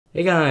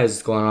Hey guys,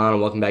 what's going on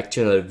and welcome back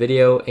to another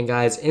video. And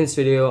guys, in this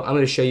video, I'm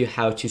going to show you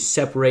how to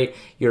separate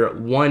your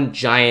one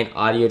giant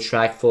audio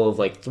track full of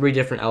like 3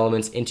 different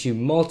elements into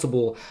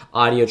multiple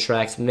audio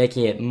tracks,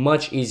 making it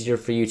much easier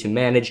for you to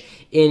manage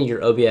in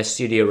your OBS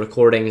Studio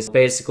recordings.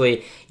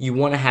 Basically, you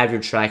want to have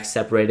your tracks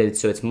separated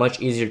so it's much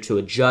easier to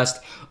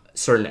adjust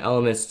certain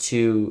elements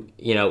to,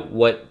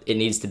 what it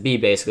needs to be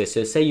basically.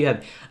 So say you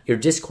have your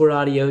Discord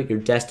audio, your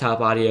desktop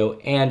audio,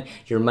 and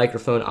your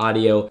microphone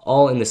audio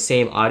all in the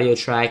same audio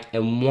track,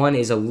 and one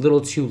is a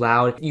little too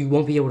loud, you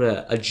won't be able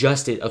to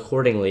adjust it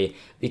accordingly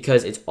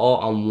because it's all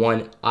on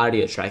one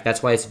audio track.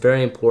 That's why it's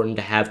very important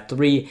to have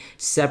 3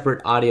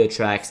 separate audio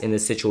tracks in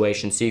this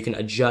situation so you can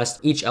adjust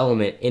each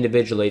element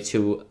individually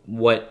to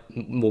what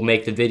will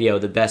make the video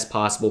the best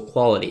possible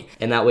quality.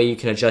 And that way you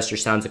can adjust your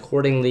sounds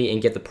accordingly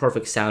and get the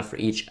perfect sound for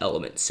each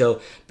element.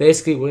 So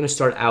basically we're going to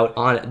start out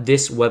on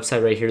this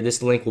website right here.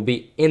 This link will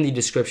be in the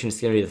description.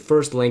 It's going to be the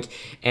first link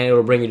and it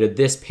will bring you to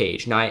this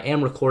page. Now I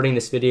am recording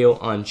this video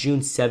on June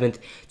 7th,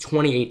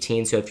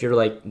 2018. So if you're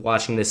like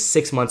watching this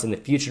 6 months in the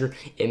future,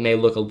 it may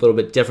look a little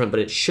bit different, but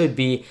it should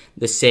be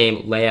the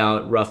same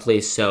layout roughly.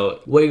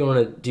 So what you're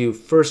going to do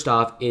first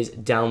off is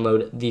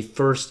download the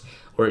first,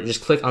 or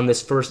just click on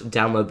this first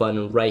download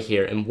button right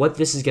here. And what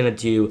this is going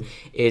to do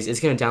is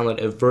it's going to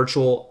download a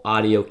virtual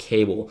audio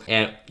cable.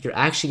 And you're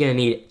actually going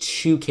to need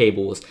 2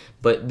 cables,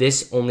 but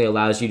this only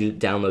allows you to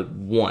download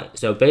 1.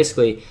 So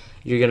basically,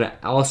 you're going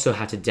to also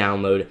have to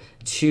download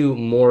 2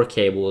 more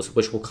cables,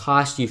 which will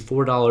cost you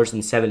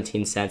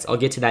 $4.17. I'll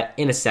get to that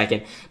in a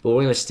second, but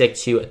we're going to stick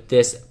to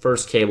this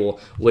first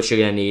cable, which you're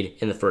going to need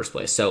in the first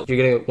place. So you're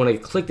going to want to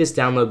click this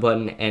download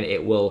button, and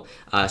it will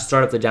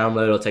start up the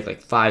download. It'll take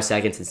like 5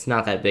 seconds. It's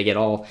not that big at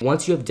all.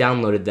 Once you have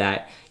downloaded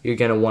that, you're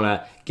going to want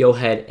to go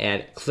ahead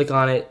and click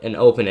on it and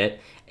open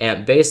it.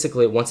 And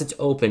basically, once it's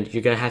opened,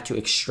 you're going to have to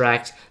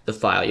extract the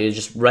file. You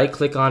just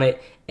right-click on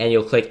it, and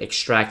you'll click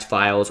extract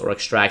files or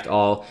extract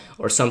all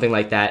or something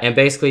like that. And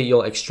basically,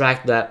 you'll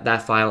extract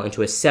that file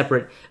into a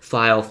separate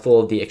file full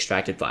of the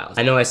extracted files.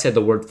 I know I said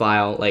the word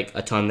file like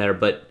a ton there,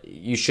 but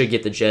you should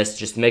get the gist.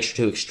 Just make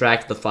sure to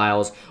extract the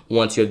files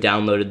once you have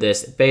downloaded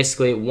this.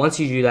 Basically, once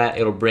you do that,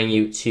 it'll bring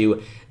you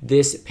to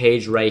this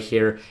page right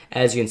here.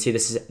 As you can see,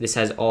 this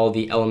has all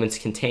the elements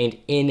contained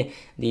in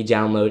the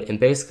download, and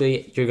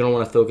basically you're going to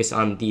want to focus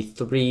on the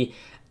 3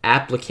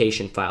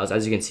 application files.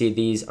 As you can see,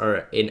 these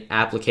are an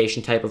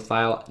application type of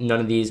file. None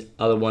of these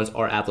other ones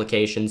are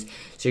applications.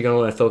 So you're going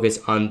to want to focus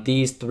on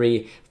these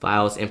 3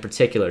 files in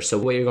particular. So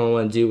what you're going to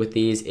want to do with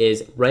these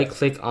is right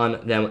click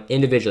on them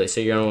individually.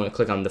 So you're going to want to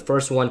click on the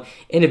first one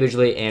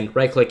individually and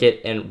right click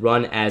it and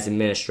run as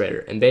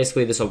administrator. And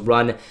basically this will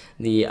run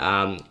the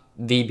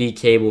VB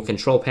cable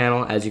control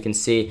panel, as you can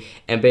see,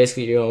 and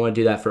basically you're going to want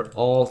to do that for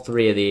all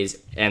 3 of these,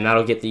 and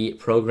that'll get the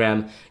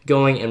program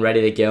going and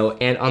ready to go.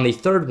 And on the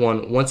third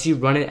one, once you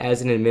run it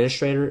as an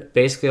administrator,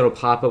 basically it'll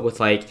pop up with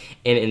like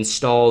an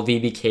install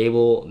VB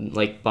cable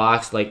like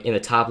box like in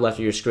the top left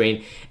of your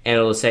screen, and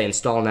it'll say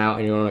install now,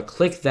 and you're going to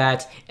click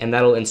that, and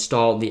that'll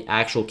install the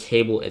actual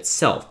cable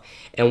itself.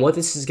 And what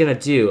this is going to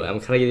do,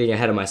 I'm kind of getting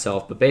ahead of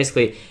myself, but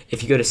basically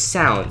if you go to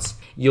sounds,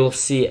 you'll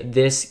see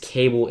this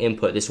cable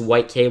input, this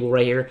white cable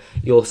right here.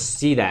 You'll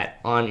see that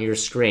on your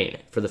screen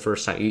for the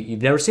first time.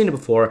 You've never seen it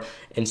before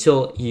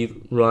until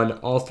you run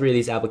all 3 of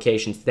these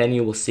applications. Then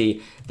you will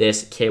see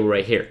this cable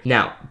right here.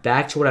 Now,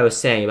 back to what I was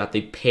saying about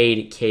the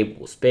paid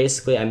cables.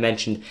 Basically, I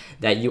mentioned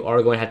that you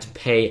are going to have to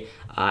pay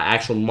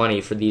actual money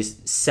for these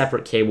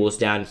separate cables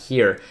down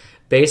here.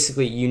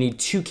 Basically, you need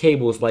 2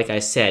 cables, like I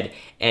said,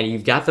 and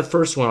you've got the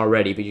first one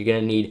already, but you're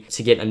going to need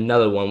to get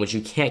another one, which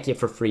you can't get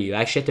for free. You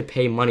actually have to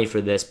pay money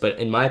for this, but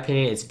in my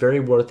opinion, it's very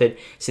worth it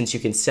since you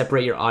can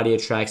separate your audio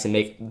tracks and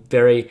make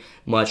very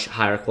much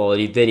higher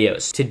quality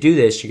videos. To do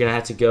this, you're going to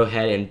have to go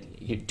ahead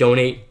and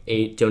donate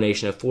a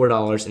donation of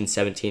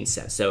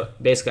 $4.17. So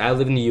basically, I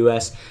live in the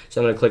US,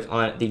 so I'm going to click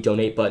on the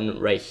donate button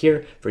right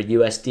here for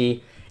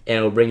USD, and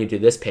it will bring you to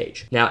this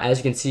page. Now, as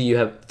you can see, you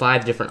have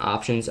 5 different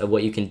options of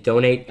what you can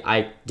donate.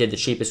 I did the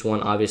cheapest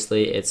one,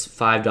 obviously. It's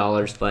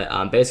 $5,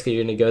 but basically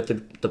you're going to go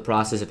through the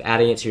process of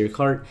adding it to your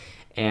cart,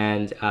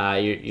 and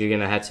you're going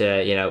to have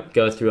to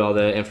go through all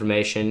the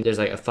information. There's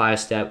like a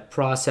 5-step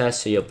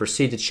process, so you'll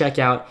proceed to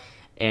checkout,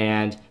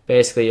 and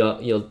basically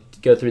you'll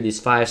go through these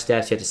 5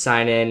 steps. You have to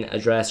sign in,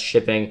 address,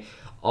 shipping,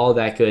 all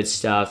that good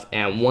stuff.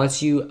 And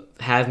once you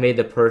have made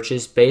the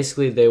purchase,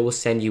 basically they will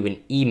send you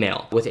an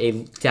email with a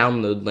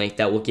download link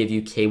that will give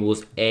you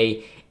cables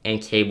A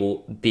and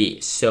cable B.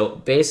 So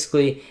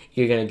basically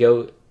you're going to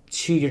go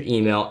to your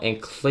email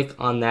and click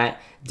on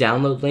that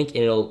download link, and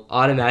it'll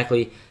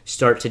automatically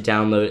start to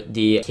download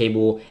the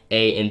cable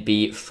A and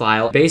B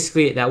file.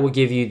 Basically, that will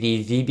give you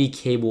the VB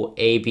cable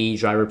AB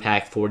driver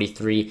pack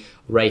 43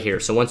 right here.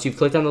 So once you've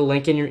clicked on the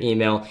link in your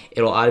email,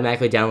 it'll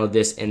automatically download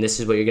this, and this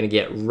is what you're going to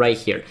get right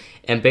here.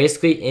 And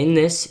basically in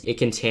this, it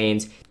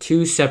contains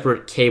two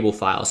separate cable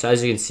files. So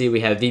as you can see,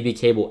 we have VB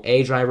cable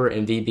A driver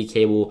and VB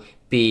cable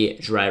B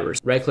drivers.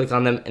 Right click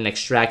on them and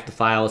extract the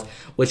files,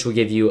 which will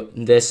give you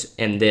this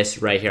and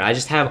this right here. I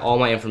just have all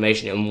my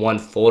information in one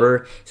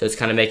folder, so it's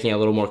kind of making it a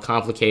little more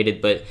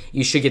complicated, but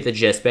you should get the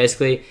gist.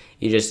 Basically,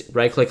 you just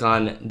right click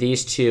on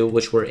these two,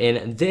 which were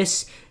in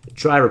this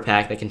driver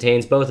pack that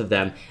contains both of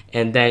them,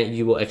 and then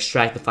you will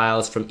extract the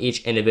files from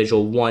each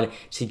individual one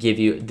to give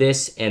you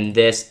this and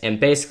this.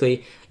 And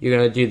basically, you're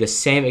going to do the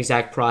same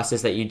exact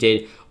process that you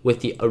did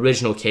with the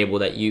original cable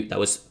that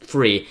was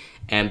free.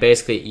 And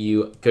basically,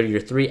 you go to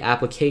your three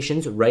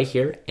applications right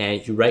here,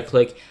 and you right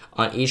click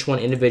on each one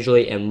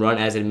individually and run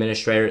as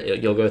administrator.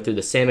 You'll go through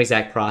the same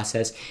exact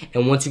process,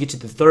 and once you get to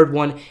the third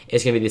one,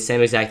 it's going to be the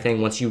same exact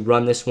thing. Once you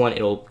run this one,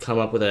 it'll come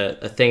up with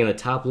a thing in the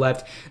top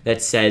left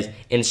that says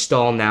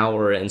install now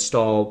or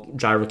install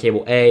driver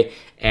cable A,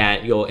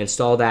 and you'll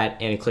install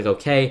that and click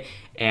OK.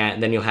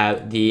 And then you'll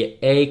have the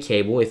A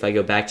cable. If I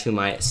go back to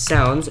my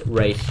sounds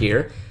right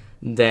here,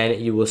 then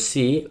you will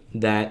see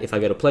that if I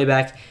go to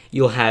playback,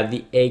 you'll have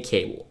the A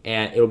cable,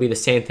 and it'll be the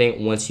same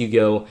thing. Once you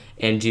go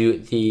and do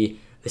the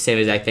same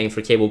exact thing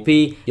for cable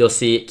B, you'll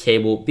see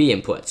cable B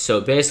input.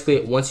 So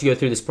basically, once you go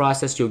through this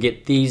process, you'll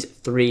get these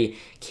three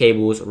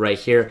cables right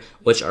here,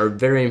 which are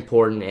very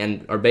important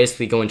and are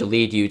basically going to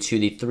lead you to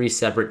the three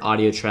separate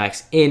audio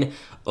tracks in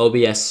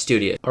OBS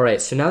Studio.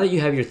 Alright, so now that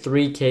you have your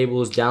three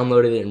cables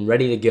downloaded and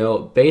ready to go,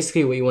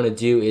 basically what you want to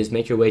do is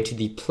make your way to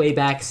the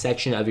playback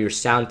section of your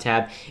sound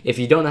tab. If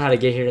you don't know how to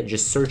get here,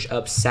 just search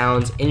up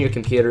sounds in your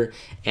computer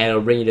and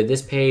it'll bring you to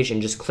this page,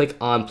 and just click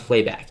on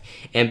playback.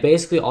 And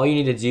basically all you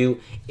need to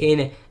do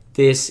in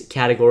this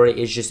category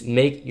is just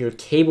make your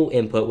cable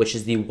input, which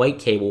is the white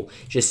cable,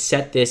 just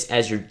set this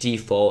as your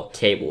default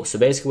cable. So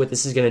basically what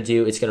this is going to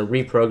do, it's going to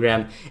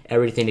reprogram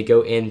everything to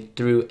go in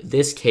through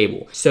this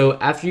cable. So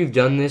after you've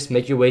done this,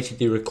 make your way to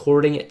the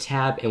recording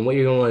tab, and what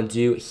you're going to want to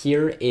do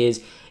here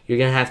is you're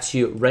going to have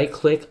to right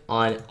click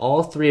on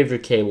all three of your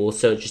cables.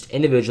 So just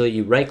individually,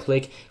 you right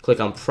click,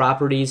 click on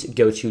properties,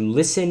 go to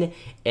listen,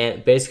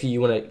 and basically you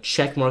want to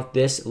check mark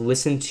this,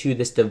 listen to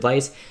this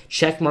device,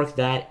 check mark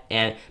that,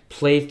 and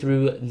play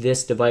through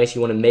this device. You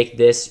want to make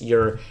this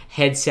your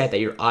headset that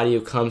your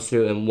audio comes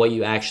through and what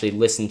you actually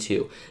listen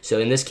to. So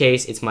in this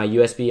case, it's my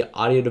USB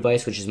audio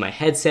device, which is my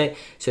headset.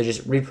 So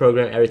just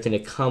reprogram everything to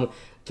come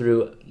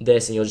through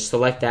this, and you'll just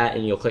select that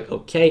and you'll click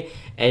OK,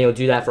 and you'll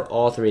do that for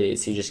all three of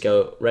these. So you just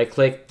go right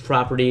click,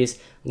 properties,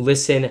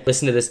 listen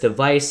to this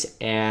device,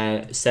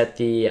 and set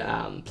the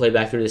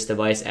playback through this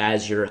device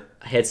as your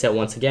headset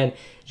once again.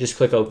 Just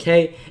click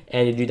OK,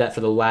 and you do that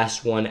for the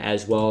last one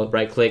as well.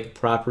 Right click,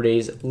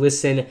 properties,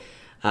 listen,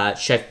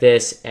 check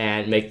this,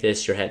 and make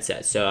this your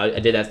headset. So I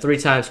did that 3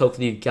 times.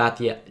 Hopefully you've got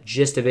the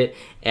gist of it.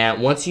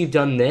 And once you've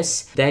done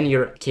this, then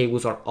your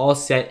cables are all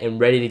set and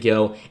ready to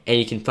go, and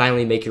you can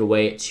finally make your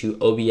way to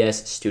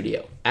OBS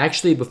Studio.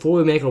 Actually, before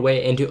we make our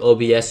way into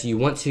OBS, you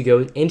want to go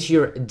into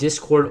your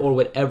Discord or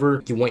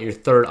whatever you want your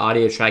third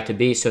audio track to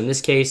be. So in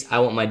this case, I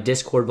want my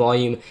Discord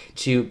volume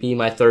to be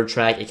my third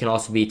track. It can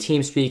also be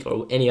TeamSpeak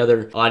or any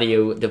other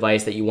audio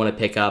device that you want to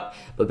pick up.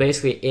 But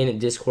basically in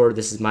Discord,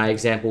 this is my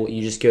example,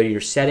 you just go to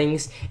your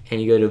settings and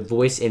you go to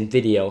voice and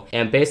video.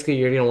 And basically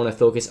you're going to want to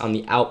focus on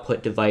the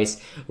output device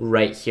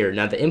right here.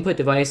 Now the input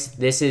device,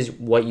 this is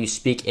what you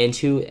speak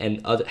into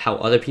and how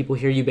other people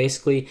hear you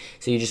basically.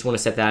 So you just want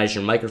to set that as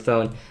your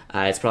microphone.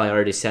 It's probably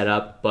already set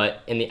up,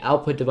 but in the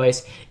output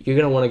device, you're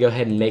going to want to go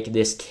ahead and make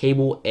this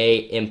cable A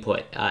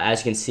input.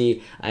 As you can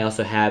see, I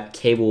also have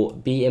cable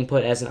B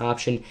input as an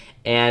option,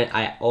 and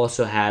I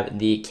also have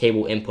the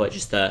cable input,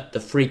 just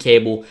the free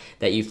cable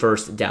that you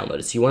first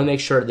downloaded. So you want to make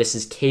sure this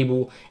is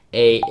cable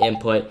A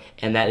input,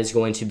 and that is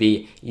going to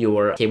be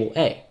your cable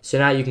A. So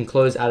now you can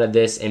close out of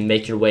this and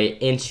make your way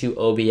into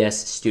OBS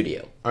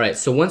Studio. Alright,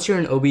 so once you're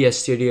in OBS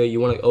Studio, you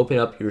want to open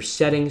up your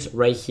settings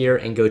right here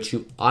and go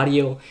to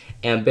audio,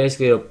 and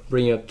basically it'll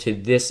bring you up to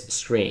this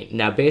screen.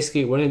 Now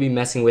basically we're going to be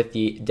messing with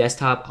the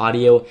desktop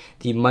audio,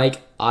 the mic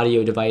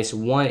audio device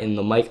 1, and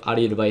the mic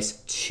audio device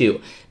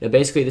 2. Now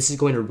basically this is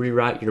going to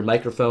reroute your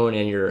microphone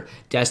and your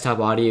desktop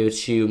audio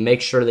to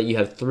make sure that you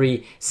have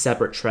 3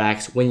 separate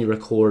tracks when you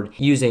record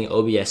using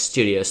OBS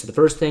Studio. So the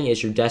first thing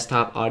is your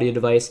desktop audio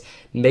device.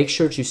 Make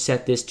sure to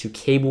set this to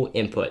cable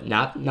input,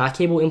 not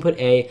cable input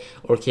A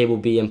or cable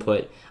B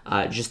input,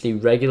 just the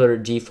regular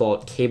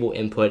default cable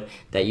input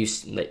that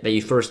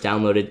you first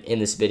downloaded in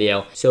this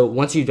video. So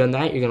once you've done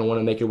that, you're going to want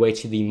to make your way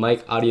to the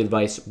mic audio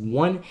device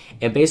 1,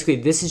 and basically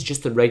this is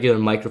just the regular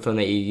microphone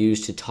that you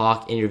use to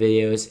talk in your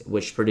videos,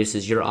 which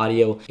produces your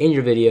audio in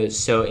your videos.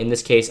 So in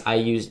this case, I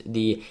used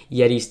the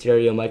Yeti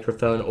stereo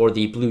microphone, or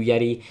the Blue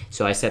Yeti,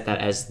 so I set that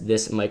as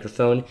this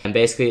microphone. And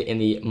basically in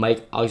the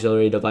mic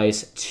auxiliary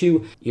device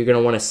 2, you're going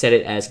to want to set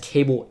it as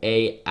cable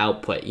A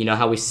output. You know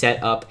how we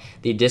set up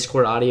the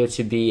Discord audio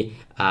to be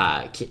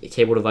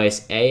cable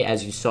device A,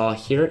 as you saw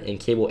here in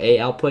cable A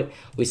output.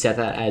 We set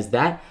that as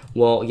that.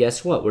 Well,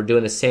 guess what? We're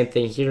doing the same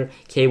thing here.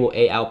 Cable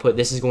A output.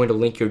 This is going to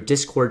link your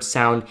Discord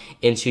sound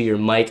into your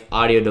mic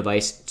audio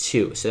device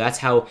too. So that's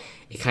how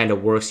it kind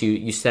of works.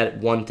 You set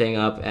one thing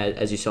up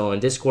as you saw in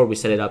Discord. We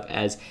set it up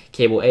as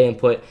cable A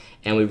input,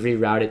 and we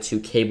reroute it to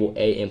cable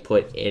A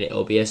input in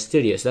OBS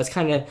Studio. So that's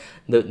kind of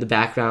the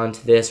background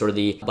to this, or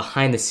the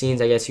behind the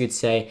scenes, I guess you'd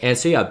say. And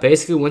so yeah,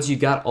 basically once you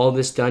got all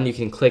this done, you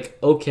can click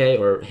OK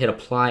or hit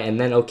apply and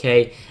then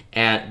OK,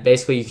 and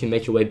basically you can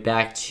make your way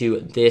back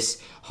to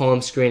this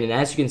home screen. And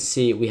as you can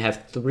see, we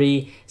have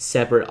 3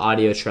 separate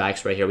audio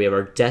tracks right here. We have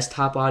our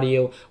desktop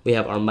audio, we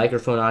have our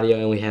microphone audio,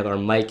 and we have our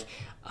mic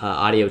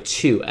audio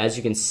 2. As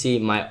you can see,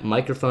 my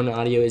microphone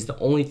audio is the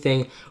only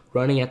thing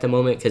running at the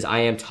moment because I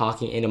am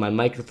talking into my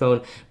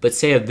microphone. But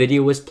say a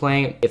video was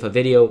playing, if a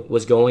video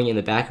was going in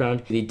the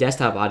background, the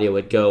desktop audio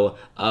would go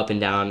up and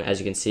down. As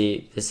you can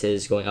see, this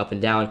is going up and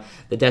down.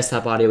 The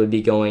desktop audio would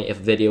be going if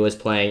a video was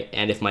playing,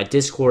 and if my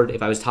Discord,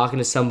 if I was talking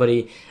to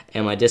somebody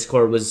and my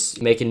Discord was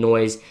making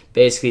noise,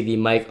 basically the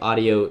mic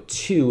audio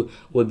 2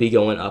 would be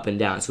going up and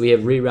down. So we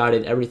have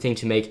rerouted everything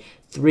to make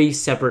 3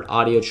 separate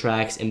audio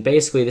tracks, and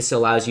basically this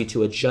allows you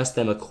to adjust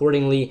them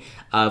accordingly.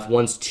 If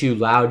one's too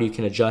loud, you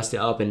can adjust it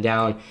up and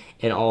down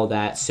and all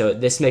that. So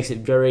this makes it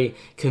very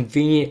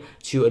convenient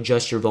to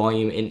adjust your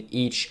volume in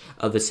each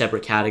of the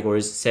separate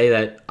categories. Say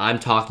that I'm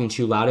talking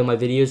too loud in my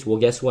videos, well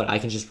guess what? I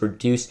can just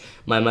reduce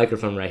my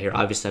microphone right here.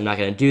 Obviously I'm not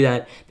going to do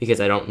that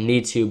because I don't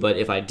need to, but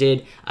if I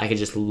did, I could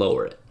just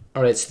lower it.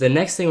 Alright, so the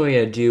next thing we're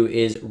going to do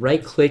is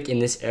right click in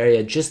this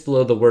area just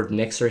below the word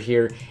mixer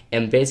here,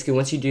 and basically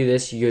once you do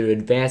this, you go to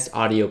advanced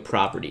audio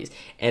properties,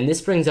 and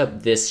this brings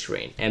up this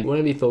screen, and we're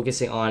going to be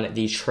focusing on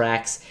the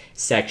tracks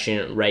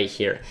section right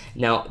here.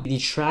 Now the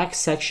tracks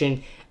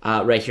section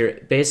right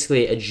here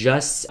basically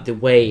adjusts the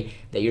way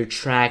that your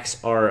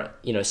tracks are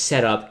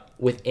set up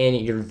within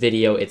your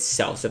video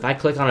itself. So if I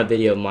click on a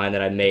video of mine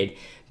that I made,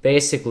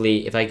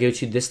 basically, if I go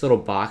to this little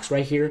box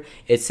right here,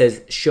 it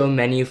says show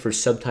menu for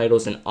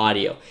subtitles and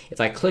audio. If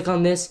I click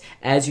on this,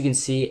 as you can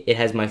see, it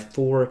has my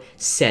 4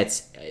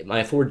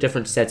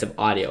 different sets of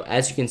audio.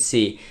 As you can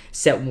see,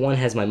 set 1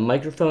 has my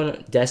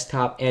microphone,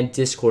 desktop, and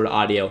Discord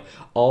audio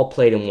all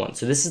played in one.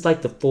 So this is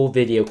like the full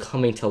video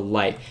coming to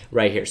life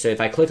right here. So if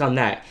I click on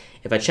that,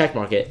 if I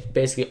checkmark it,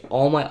 basically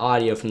all my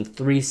audio from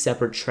 3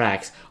 separate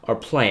tracks are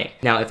playing.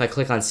 Now, if I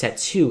click on set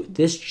 2,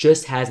 this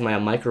just has my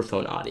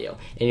microphone audio,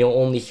 and you'll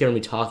only hear me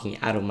talking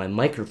out of my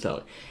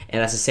microphone.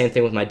 And that's the same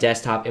thing with my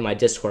desktop and my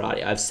Discord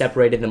audio. I've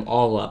separated them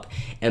all up,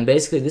 and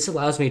basically this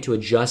allows me to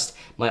adjust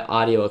my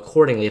audio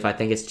accordingly. If I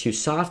think it's too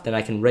soft, then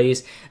I can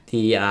raise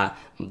the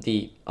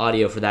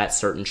audio for that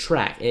certain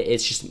track.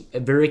 It's just a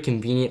very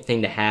convenient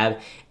thing to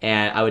have,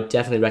 and I would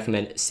definitely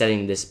recommend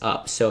setting this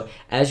up. So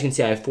as you can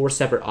see, I have 4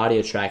 separate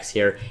audio tracks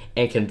here,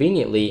 and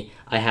conveniently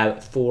I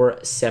have 4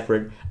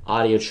 separate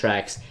audio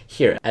tracks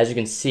here. As you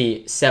can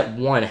see, set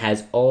 1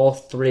 has all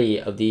 3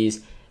 of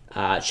these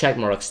check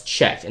marks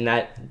checked, and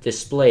that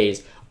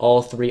displays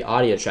all 3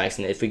 audio tracks.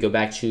 And if we go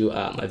back to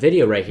my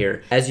video right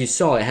here, as you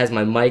saw, it has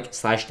my mic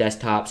 /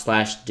 desktop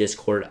 /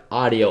 Discord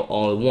audio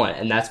all in one,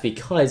 and that's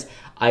because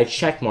I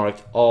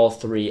checkmarked all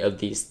 3 of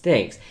these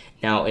things.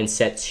 Now in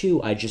set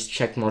 2, I just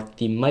checkmarked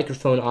the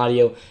microphone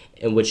audio,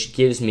 and which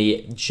gives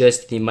me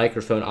just the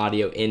microphone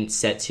audio in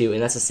set 2,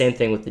 and that's the same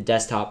thing with the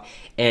desktop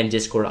and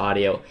Discord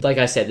audio. Like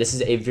I said, this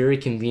is a very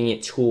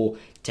convenient tool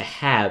to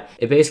have.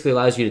 It basically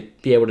allows you to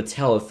be able to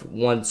tell if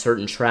one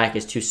certain track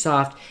is too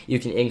soft, you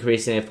can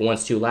increase it. If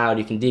one's too loud,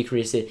 you can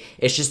decrease it.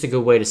 It's just a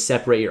good way to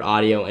separate your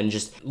audio and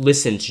just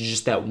listen to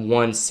just that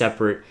one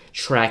separate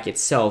track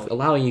itself,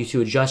 allowing you to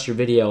adjust your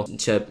video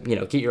to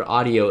get your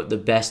audio the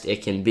best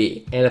it can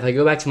be. And if I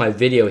go back to my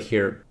video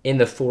here, in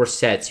the 4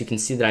 sets, you can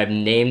see that I've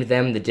named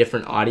them the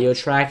different audio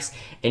tracks,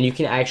 and you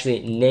can actually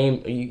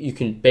name, you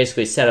can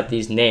basically set up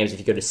these names. If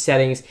you go to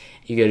settings,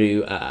 you go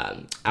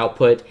to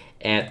output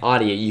and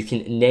audio, you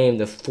can name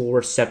the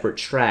 4 separate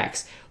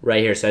tracks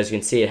right here. So as you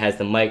can see, it has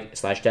the mic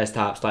 /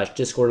 desktop /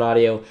 Discord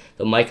audio,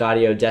 the mic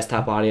audio,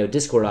 desktop audio,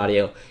 Discord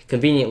audio.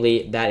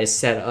 Conveniently, that is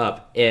set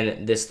up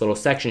in this little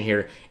section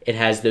here. It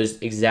has those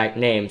exact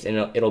names,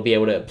 and it'll be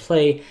able to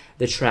play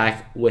the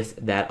track with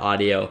that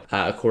audio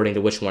according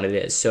to which one it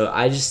is. So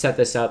I just set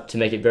this up to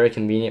make it very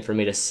convenient for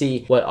me to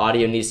see what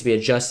audio needs to be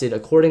adjusted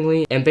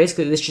accordingly. And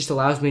basically this just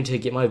allows me to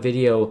get my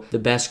video the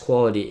best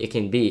quality it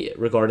can be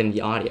regarding the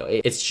audio.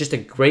 It's just a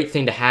great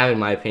thing to have, in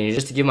my opinion,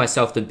 just to give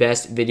myself the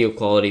best video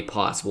quality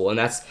possible. And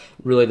that's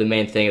really the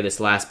main thing of this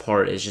last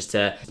part, is just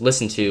to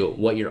listen to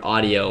what your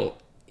audio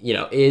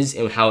is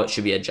and how it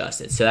should be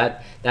adjusted. So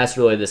that's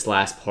really this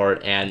last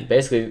part, and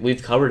basically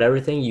we've covered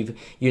everything. You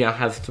now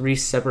have 3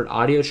 separate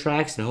audio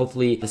tracks, and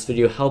hopefully this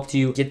video helped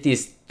you get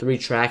these three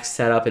tracks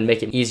set up and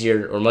make it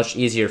easier, or much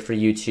easier for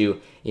you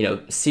to, you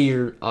know, see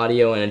your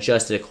audio and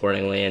adjust it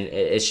accordingly. And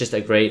it's just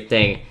a great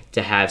thing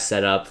to have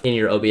set up in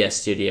your OBS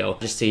Studio,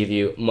 just to give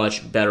you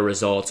much better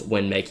results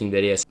when making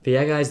videos. But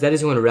yeah guys, that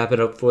is going to wrap it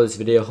up for this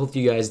video. Hope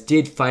you guys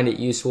did find it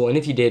useful, and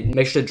if you did,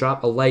 make sure to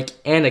drop a like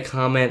and a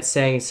comment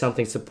saying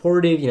something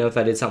supportive, you know, if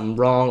I did something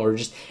wrong or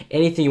just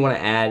anything you want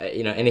to add,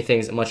 you know,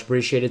 anything's much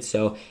appreciated.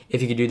 So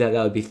if you could do that,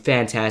 that would be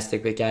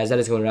fantastic. But guys, that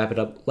is going to wrap it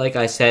up like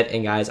I said,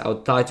 and guys,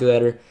 I'll talk to you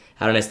later.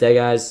 Have a nice day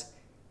guys.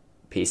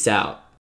 Peace out.